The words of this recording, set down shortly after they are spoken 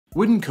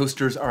Wooden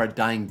coasters are a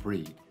dying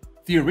breed.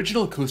 The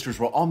original coasters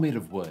were all made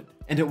of wood,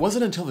 and it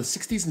wasn't until the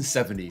 60s and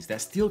 70s that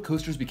steel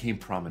coasters became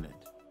prominent.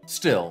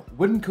 Still,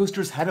 wooden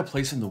coasters had a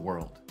place in the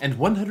world, and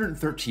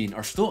 113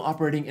 are still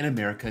operating in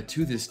America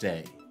to this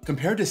day,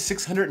 compared to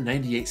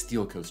 698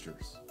 steel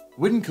coasters.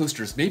 Wooden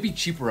coasters may be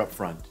cheaper up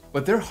front,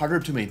 but they're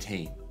harder to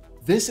maintain.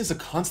 This is a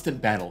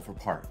constant battle for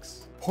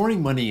parks, pouring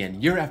money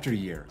in year after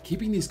year,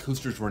 keeping these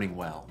coasters running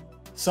well.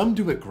 Some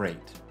do it great.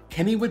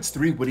 Kennywood's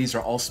 3 Woodies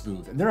are all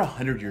smooth and they're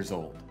 100 years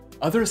old.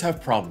 Others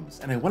have problems,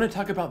 and I want to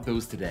talk about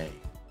those today.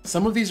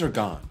 Some of these are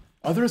gone,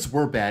 others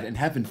were bad and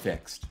have been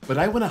fixed, but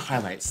I want to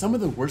highlight some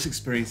of the worst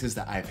experiences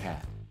that I've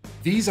had.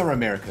 These are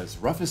America's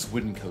roughest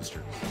wooden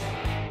coasters.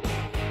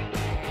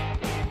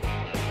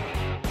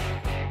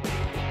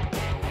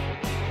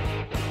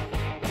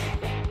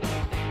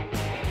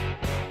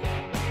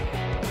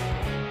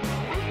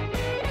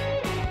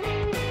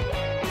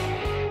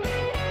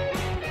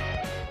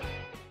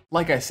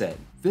 Like I said,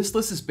 this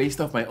list is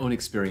based off my own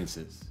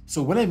experiences,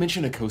 so when I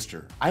mention a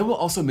coaster, I will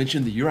also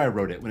mention the year I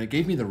rode it when it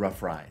gave me the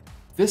rough ride.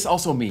 This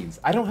also means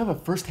I don't have a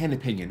first-hand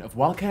opinion of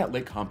Wildcat at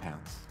Lake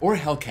Compounce, or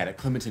Hellcat at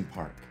Clementon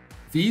Park.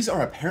 These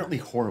are apparently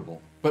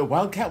horrible, but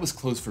Wildcat was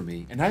closed for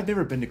me and I've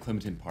never been to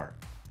Clementon Park.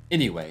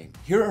 Anyway,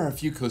 here are a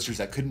few coasters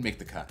that couldn't make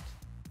the cut.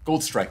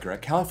 Gold Striker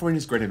at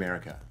California's Great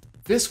America.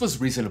 This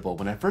was reasonable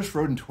when I first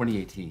rode in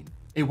 2018.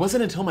 It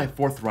wasn't until my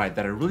 4th ride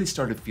that I really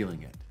started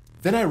feeling it.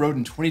 Then I rode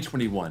in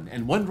 2021,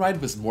 and 1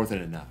 ride was more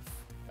than enough.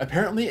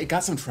 Apparently, it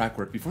got some track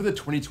work before the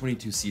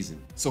 2022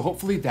 season, so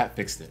hopefully that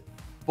fixed it.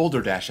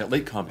 Boulder Dash at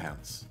Lake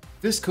Compounce.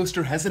 This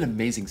coaster has an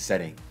amazing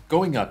setting,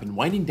 going up and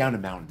winding down a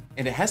mountain,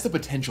 and it has the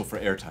potential for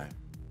airtime.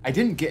 I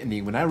didn't get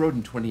any when I rode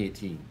in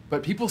 2018,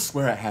 but people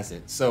swear it has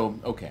it, so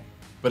okay.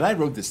 But I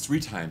rode this 3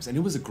 times and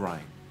it was a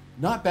grind.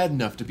 Not bad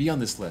enough to be on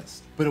this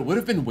list, but it would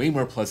have been way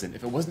more pleasant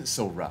if it wasn't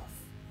so rough.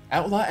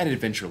 Outlaw at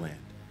Adventureland.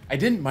 I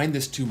didn't mind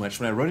this too much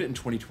when I rode it in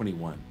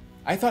 2021.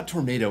 I thought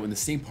Tornado in the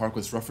same park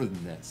was rougher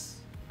than this.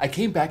 I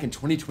came back in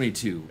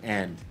 2022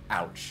 and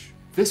ouch.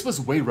 This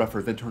was way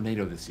rougher than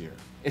Tornado this year.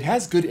 It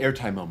has good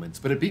airtime moments,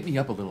 but it beat me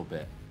up a little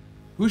bit.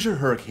 Hoosier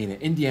Hurricane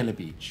at Indiana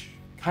Beach.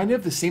 Kind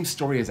of the same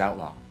story as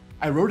Outlaw.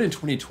 I rode in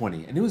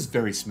 2020 and it was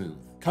very smooth,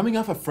 coming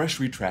off a fresh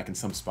retrack in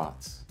some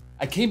spots.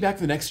 I came back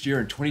the next year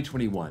in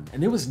 2021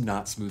 and it was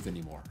not smooth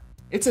anymore.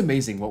 It's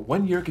amazing what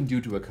 1 year can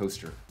do to a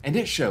coaster, and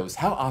it shows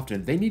how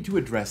often they need to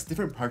address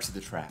different parts of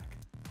the track.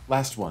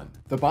 Last one,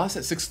 the Boss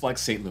at Six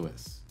Flags St.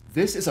 Louis.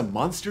 This is a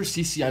monster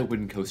CCI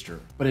wooden coaster,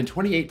 but in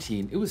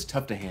 2018 it was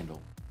tough to handle.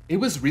 It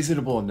was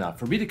reasonable enough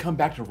for me to come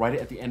back to ride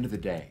it at the end of the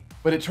day,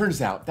 but it turns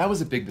out that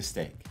was a big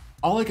mistake.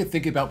 All I could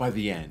think about by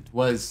the end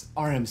was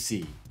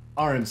RMC,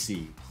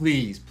 RMC,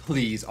 please,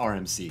 please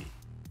RMC.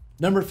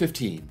 Number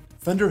 15,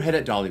 Thunderhead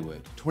at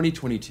Dollywood,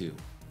 2022.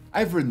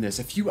 I've ridden this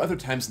a few other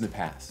times in the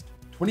past,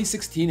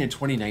 2016 and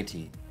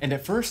 2019, and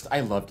at first I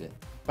loved it.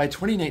 By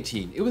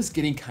 2019, it was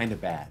getting kinda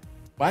bad.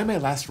 By my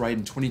last ride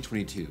in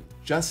 2022,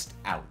 just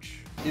ouch.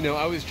 You know,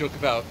 I always joke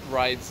about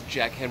rides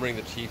jackhammering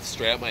the teeth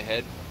straight out my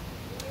head,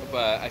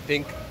 but I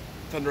think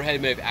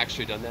Thunderhead may have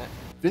actually done that.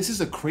 This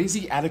is a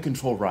crazy out of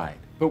control ride,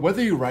 but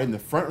whether you ride in the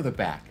front or the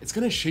back, it's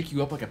gonna shake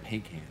you up like a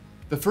paint can.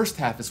 The first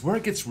half is where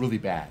it gets really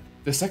bad.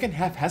 The second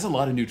half has a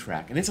lot of new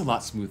track and it's a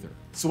lot smoother,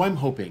 so I'm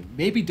hoping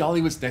maybe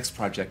Dollywood's next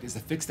project is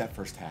to fix that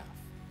first half.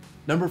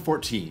 Number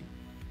 14,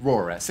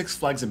 Roar at Six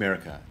Flags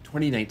America,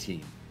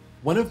 2019.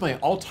 One of my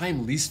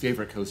all-time least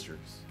favorite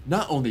coasters,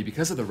 not only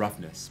because of the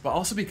roughness, but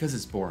also because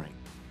it's boring.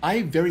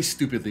 I very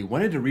stupidly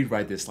wanted to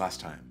re-ride this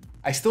last time.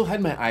 I still had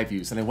my eye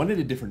views and I wanted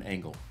a different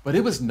angle, but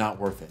it was not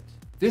worth it.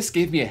 This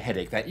gave me a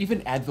headache that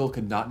even Advil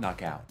could not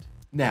knock out.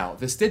 Now,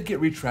 this did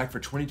get retracked for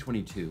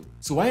 2022,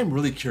 so I am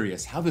really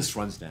curious how this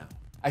runs now.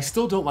 I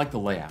still don't like the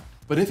layout,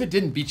 but if it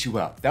didn't beat you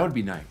up, that would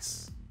be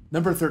nice.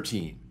 Number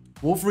 13,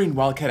 Wolverine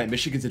Wildcat at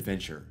Michigan's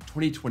Adventure,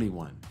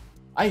 2021.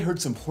 I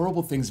heard some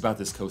horrible things about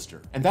this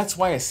coaster, and that's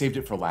why I saved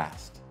it for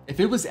last.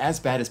 If it was as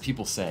bad as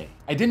people say,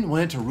 I didn't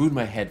want it to ruin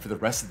my head for the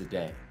rest of the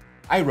day.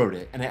 I rode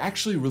it, and I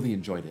actually really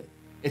enjoyed it.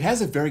 It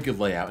has a very good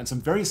layout and some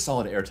very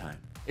solid airtime.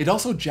 It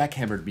also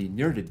jackhammered me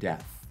near to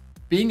death.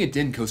 Being a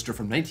Din coaster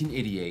from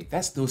 1988,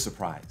 that's no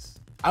surprise.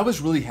 I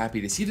was really happy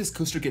to see this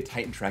coaster get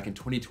Titan Track in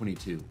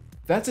 2022.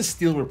 That's a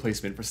steel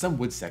replacement for some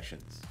wood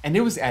sections, and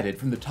it was added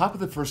from the top of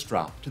the first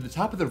drop to the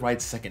top of the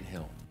ride's second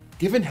hill.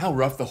 Given how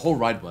rough the whole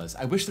ride was,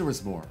 I wish there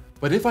was more,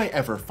 but if I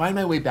ever find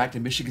my way back to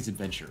Michigan's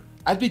Adventure,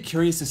 I'd be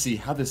curious to see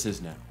how this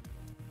is now.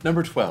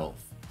 Number 12,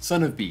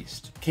 Son of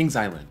Beast, Kings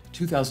Island,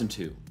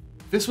 2002.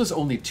 This was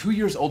only 2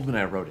 years old when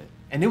I rode it,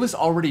 and it was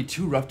already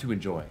too rough to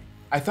enjoy.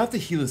 I thought the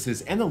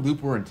helices and the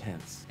loop were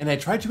intense, and I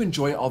tried to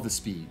enjoy all the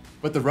speed,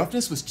 but the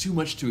roughness was too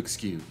much to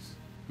excuse.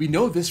 We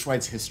know this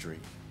ride's history.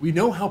 We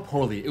know how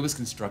poorly it was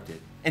constructed,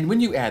 and when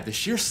you add the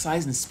sheer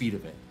size and speed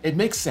of it, it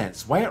makes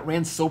sense why it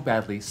ran so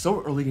badly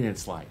so early in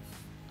its life.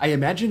 I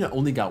imagine it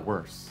only got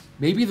worse.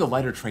 Maybe the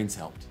lighter trains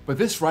helped, but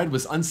this ride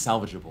was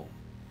unsalvageable.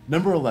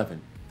 Number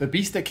 11, The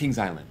Beast at Kings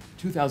Island,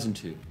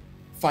 2002.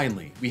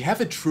 Finally, we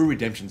have a true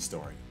redemption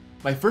story.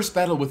 My first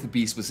battle with the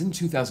Beast was in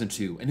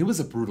 2002, and it was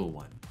a brutal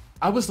one.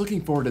 I was looking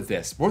forward to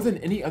this more than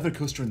any other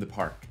coaster in the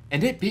park,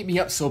 and it beat me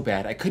up so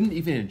bad I couldn't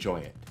even enjoy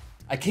it.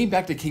 I came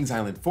back to Kings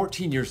Island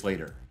 14 years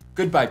later.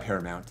 Goodbye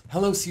Paramount,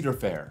 hello Cedar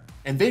Fair,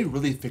 and they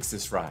really fixed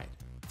this ride.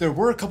 There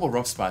were a couple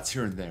rough spots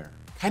here and there.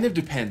 Kind of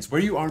depends where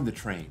you are in the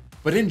train,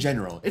 but in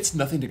general, it's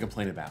nothing to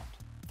complain about.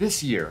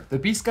 This year, the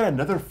Beast got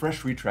another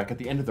fresh retrack at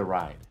the end of the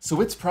ride, so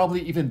it's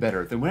probably even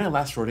better than when I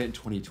last rode it in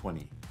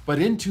 2020. But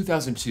in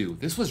 2002,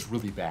 this was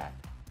really bad.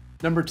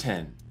 Number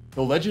 10,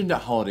 The Legend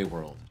at Holiday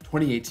World,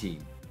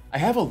 2018. I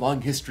have a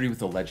long history with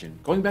The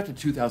Legend, going back to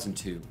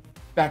 2002.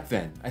 Back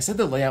then, I said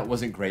the layout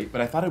wasn't great,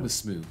 but I thought it was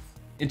smooth.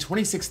 In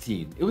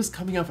 2016, it was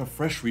coming off a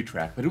fresh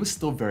retrack, but it was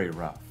still very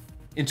rough.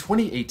 In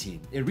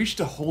 2018, it reached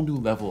a whole new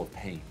level of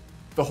pain.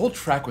 The whole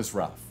track was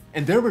rough,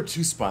 and there were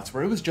 2 spots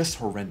where it was just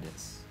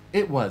horrendous.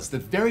 It was the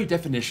very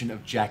definition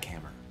of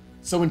jackhammer.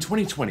 So in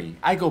 2020,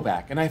 I go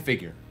back and I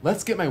figure,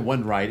 let's get my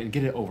one ride and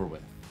get it over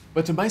with.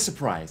 But to my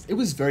surprise, it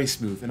was very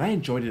smooth and I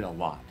enjoyed it a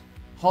lot.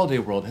 Holiday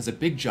World has a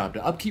big job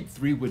to upkeep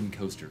 3 wooden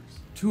coasters,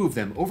 2 of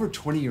them over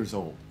 20 years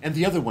old, and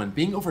the other one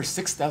being over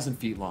 6,000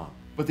 feet long,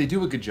 but they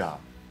do a good job.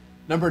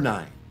 Number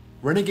 9,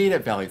 Renegade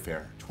at Valley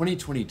Fair,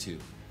 2022.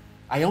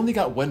 I only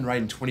got one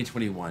ride in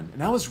 2021,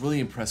 and I was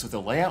really impressed with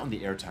the layout and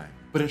the airtime,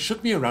 but it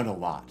shook me around a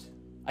lot.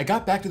 I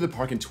got back to the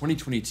park in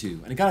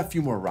 2022 and I got a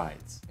few more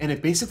rides, and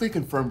it basically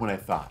confirmed what I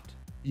thought.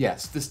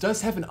 Yes, this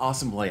does have an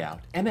awesome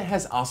layout, and it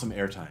has awesome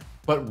airtime,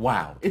 but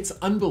wow, it's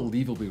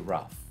unbelievably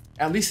rough.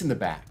 At least in the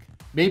back.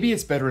 Maybe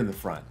it's better in the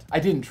front. I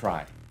didn't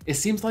try. It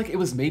seems like it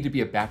was made to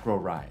be a back row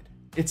ride.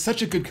 It's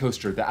such a good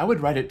coaster that I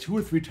would ride it 2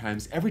 or 3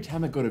 times every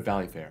time I go to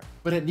Valley Fair,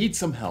 but it needs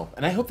some help,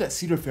 and I hope that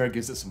Cedar Fair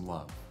gives it some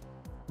love.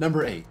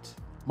 Number 8,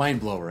 Mind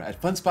Blower at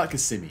Fun Spot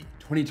Kissimmee,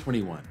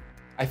 2021.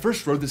 I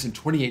first rode this in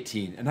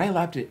 2018 and I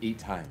lapped it 8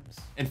 times.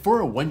 And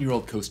for a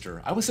 1-year-old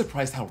coaster, I was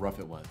surprised how rough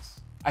it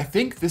was. I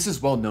think this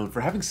is well known for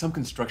having some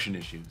construction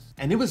issues,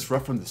 and it was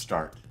rough from the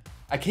start.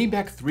 I came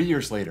back 3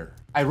 years later.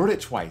 I rode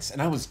it twice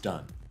and I was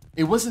done.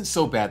 It wasn't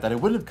so bad that I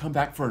wouldn't have come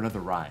back for another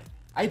ride.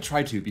 I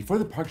tried to before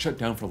the park shut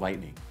down for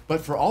lightning,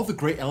 but for all the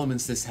great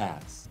elements this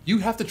has, you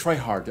have to try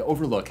hard to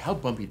overlook how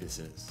bumpy this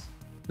is.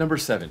 Number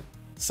 7,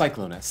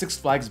 Cyclone at Six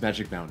Flags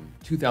Magic Mountain,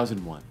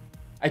 2001.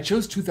 I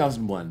chose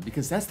 2001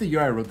 because that's the year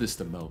I rode this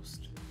the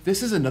most.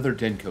 This is another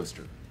den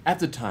coaster. At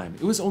the time,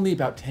 it was only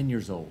about 10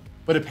 years old,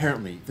 but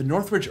apparently the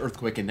Northridge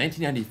earthquake in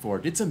 1994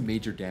 did some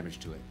major damage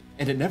to it,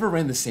 and it never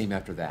ran the same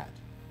after that.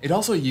 It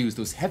also used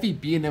those heavy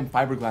B&M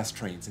fiberglass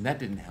trains, and that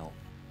didn't help.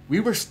 We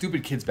were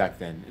stupid kids back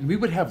then, and we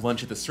would have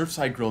lunch at the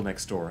Surfside Grill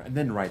next door and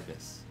then ride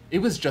this. It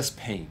was just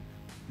pain.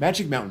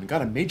 Magic Mountain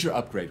got a major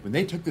upgrade when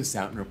they took this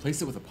out and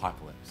replaced it with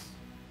Apocalypse.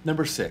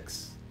 Number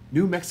 6,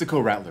 New Mexico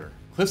Rattler,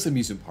 Cliffs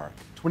Amusement Park,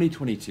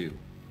 2022.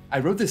 I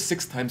rode this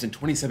 6 times in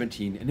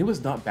 2017 and it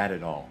was not bad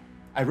at all.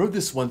 I rode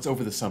this once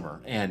over the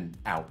summer and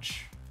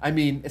ouch. I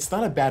mean, it's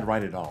not a bad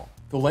ride at all.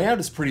 The layout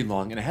is pretty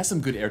long and it has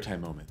some good airtime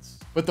moments.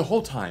 But the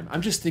whole time,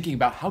 I'm just thinking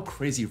about how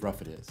crazy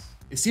rough it is.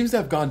 It seems to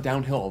have gone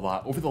downhill a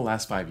lot over the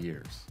last 5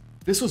 years.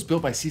 This was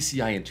built by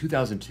CCI in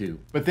 2002,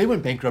 but they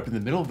went bankrupt in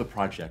the middle of the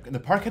project and the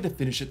park had to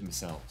finish it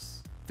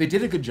themselves. They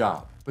did a good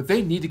job, but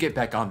they need to get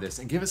back on this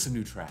and give it some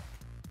new track.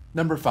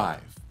 Number 5,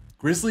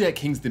 Grizzly at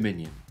King's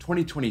Dominion,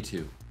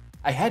 2022.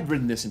 I had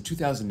ridden this in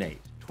 2008,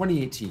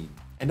 2018,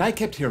 and I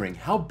kept hearing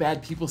how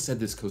bad people said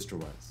this coaster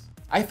was.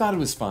 I thought it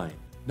was fine.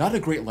 Not a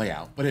great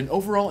layout, but an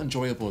overall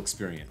enjoyable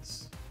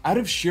experience. Out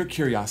of sheer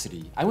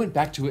curiosity, I went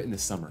back to it in the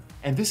summer,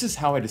 and this is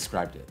how I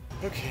described it.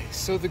 Okay,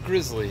 so the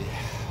Grizzly.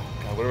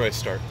 God, where do I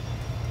start?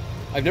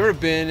 I've never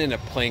been in a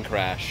plane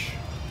crash,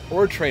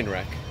 or a train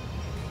wreck,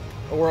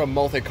 or a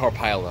multi-car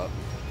pileup,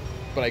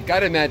 but I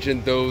gotta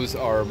imagine those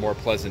are more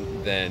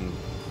pleasant than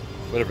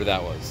whatever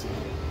that was.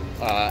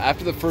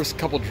 After the first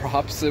couple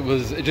drops,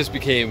 it just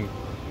became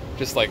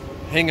just like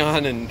hang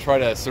on and try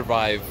to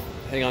survive,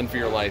 hang on for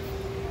your life.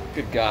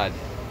 Good God,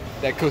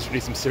 that coaster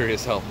needs some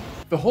serious help.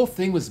 The whole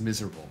thing was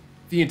miserable.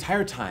 The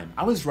entire time,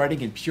 I was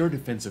riding in pure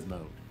defensive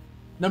mode.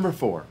 Number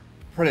 4,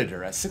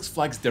 Predator at Six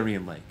Flags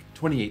Darien Lake,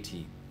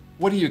 2018.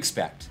 What do you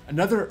expect?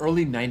 Another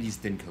early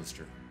 90s den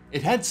coaster.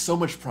 It had so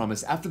much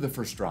promise after the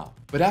first drop,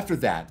 but after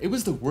that, it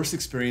was the worst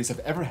experience I've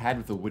ever had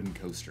with a wooden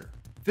coaster.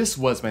 This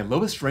was my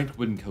lowest ranked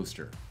wooden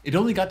coaster. It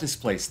only got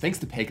displaced thanks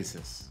to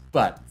Pegasus.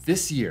 But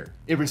this year,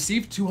 it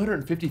received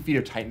 250 feet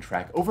of Titan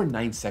track over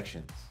 9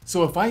 sections.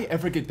 So if I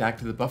ever get back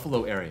to the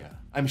Buffalo area,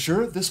 I'm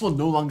sure this will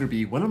no longer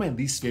be one of my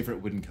least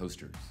favorite wooden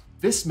coasters.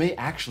 This may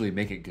actually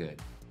make it good.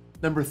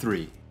 Number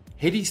 3,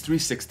 Hades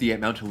 360 at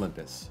Mount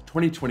Olympus,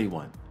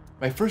 2021.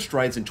 My first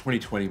rides in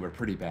 2020 were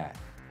pretty bad.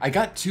 I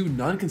got 2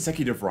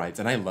 non-consecutive rides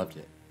and I loved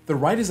it. The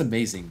ride is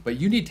amazing, but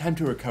you need time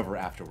to recover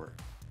afterward.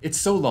 It's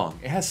so long,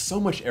 it has so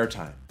much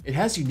airtime, it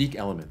has unique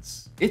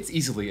elements. It's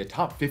easily a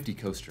top 50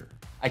 coaster.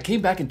 I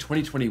came back in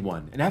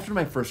 2021, and after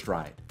my first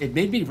ride, it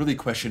made me really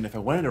question if I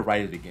wanted to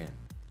ride it again.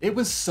 It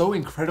was so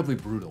incredibly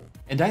brutal,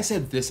 and I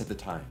said this at the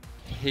time.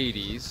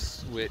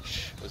 Hades,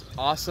 which was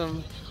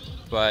awesome,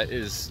 but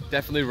is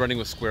definitely running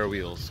with square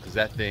wheels, because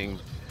that thing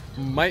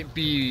might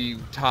be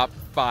top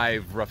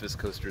 5 roughest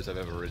coasters I've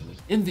ever ridden.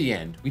 In the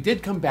end, we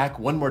did come back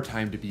one more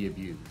time to be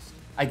abused.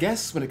 I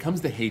guess when it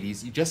comes to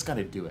Hades, you just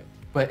gotta do it.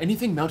 But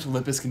anything Mount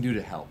Olympus can do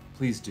to help,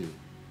 please do.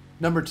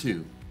 Number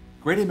 2.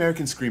 Great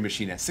American Scream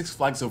Machine at Six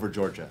Flags Over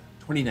Georgia,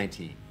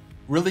 2019.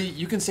 Really,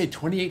 you can say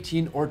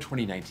 2018 or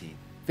 2019.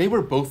 They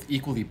were both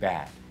equally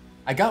bad.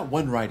 I got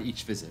one ride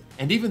each visit,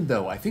 and even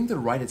though I think the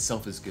ride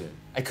itself is good,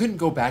 I couldn't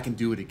go back and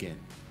do it again.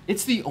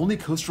 It's the only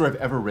coaster I've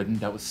ever ridden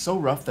that was so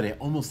rough that I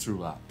almost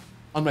threw up.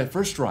 On my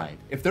first ride,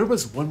 if there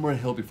was one more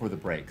hill before the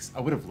brakes,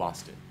 I would have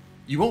lost it.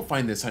 You won't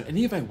find this on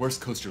any of my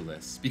worst coaster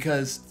lists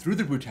because, through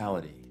the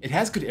brutality, it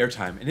has good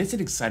airtime and it's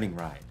an exciting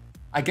ride.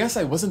 I guess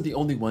I wasn't the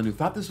only one who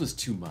thought this was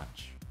too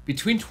much.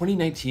 Between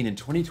 2019 and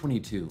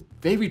 2022,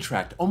 they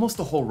retracked almost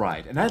the whole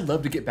ride and I'd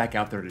love to get back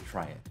out there to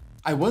try it.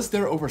 I was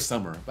there over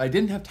summer, but I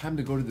didn't have time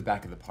to go to the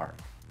back of the park.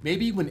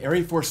 Maybe when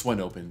Area Force 1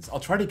 opens, I'll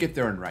try to get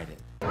there and ride it.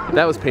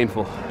 That was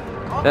painful.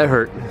 That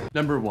hurt.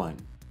 Number 1.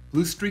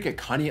 Blue Streak at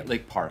Conneaut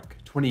Lake Park,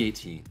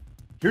 2018.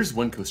 Here's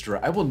one coaster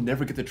I will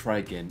never get to try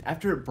again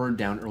after it burned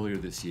down earlier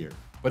this year.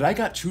 But I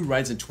got 2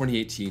 rides in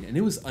 2018 and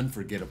it was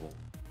unforgettable.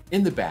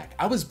 In the back,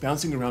 I was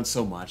bouncing around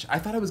so much I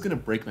thought I was gonna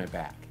break my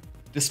back.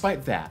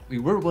 Despite that, we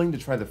were willing to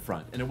try the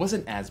front and it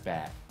wasn't as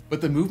bad. But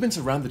the movements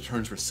around the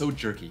turns were so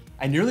jerky,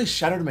 I nearly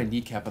shattered my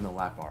kneecap on the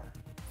lap bar.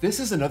 This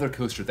is another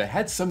coaster that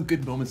had some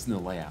good moments in the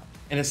layout,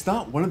 and it's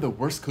not one of the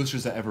worst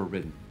coasters I've ever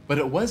ridden, but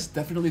it was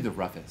definitely the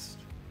roughest.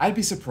 I'd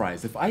be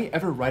surprised if I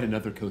ever ride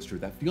another coaster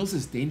that feels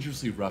as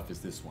dangerously rough as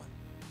this one.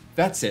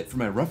 That's it for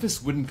my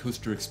roughest wooden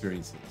coaster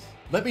experiences.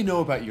 Let me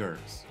know about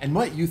yours, and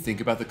what you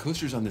think about the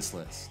coasters on this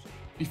list.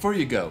 Before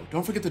you go,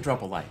 don't forget to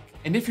drop a like,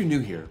 and if you're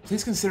new here,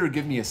 please consider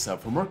giving me a sub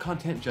for more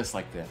content just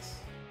like this.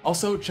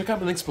 Also, check out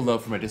the links below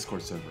for my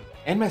Discord server,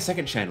 and my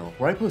second channel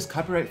where I post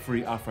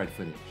copyright-free off-ride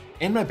footage,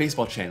 and my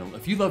baseball channel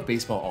if you love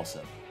baseball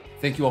also.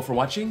 Thank you all for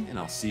watching, and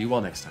I'll see you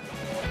all next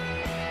time.